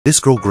This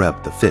girl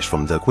grabbed the fish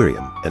from the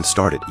aquarium and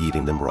started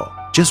eating them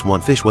raw. Just one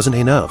fish wasn't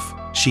enough.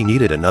 She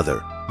needed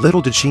another.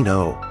 Little did she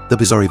know, the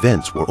bizarre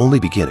events were only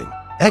beginning.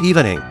 At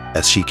evening,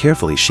 as she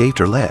carefully shaved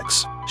her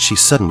legs, she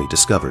suddenly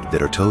discovered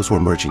that her toes were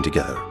merging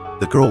together.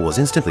 The girl was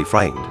instantly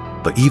frightened,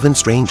 but even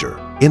stranger.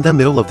 In the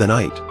middle of the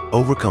night,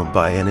 overcome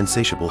by an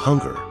insatiable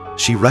hunger,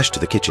 she rushed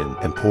to the kitchen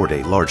and poured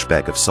a large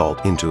bag of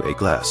salt into a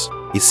glass.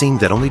 It seemed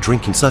that only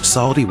drinking such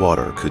salty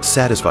water could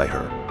satisfy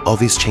her. All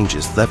these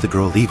changes left the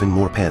girl even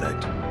more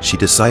panicked. She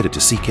decided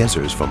to seek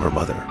answers from her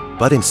mother,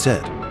 but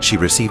instead, she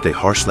received a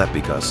harsh slap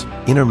because,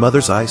 in her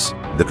mother's eyes,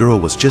 the girl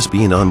was just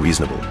being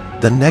unreasonable.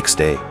 The next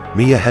day,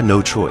 Mia had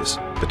no choice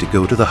but to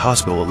go to the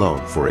hospital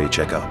alone for a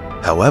checkup.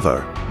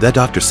 However, the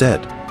doctor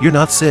said, "You're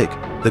not sick."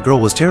 The girl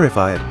was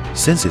terrified,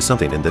 sensing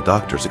something in the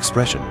doctor's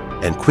expression,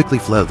 and quickly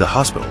fled the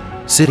hospital.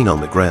 Sitting on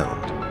the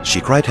ground,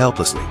 she cried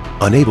helplessly,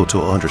 unable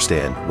to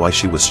understand why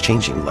she was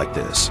changing like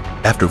this.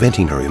 After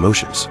venting her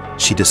emotions,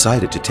 she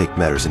decided to take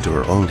matters into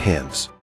her own hands.